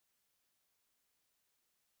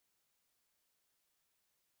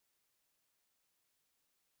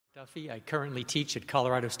Duffy. I currently teach at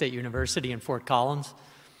Colorado State University in Fort Collins.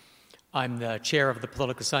 I'm the chair of the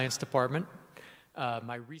political science department.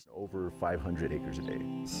 Over 500 acres a day.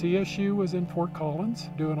 CSU was in Fort Collins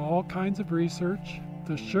doing all kinds of research.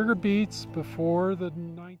 The sugar beets before the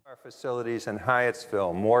Our facilities in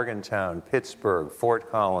Hyattsville, Morgantown, Pittsburgh,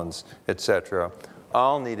 Fort Collins, etc.,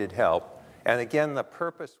 all needed help. And again, the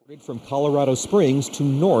purpose from Colorado Springs to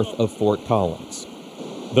north of Fort Collins.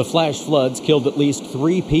 The flash floods killed at least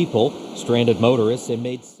 3 people, stranded motorists, and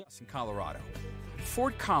made in Colorado.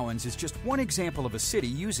 Fort Collins is just one example of a city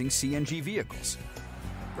using CNG vehicles.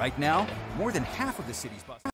 Right now, more than half of the city's buses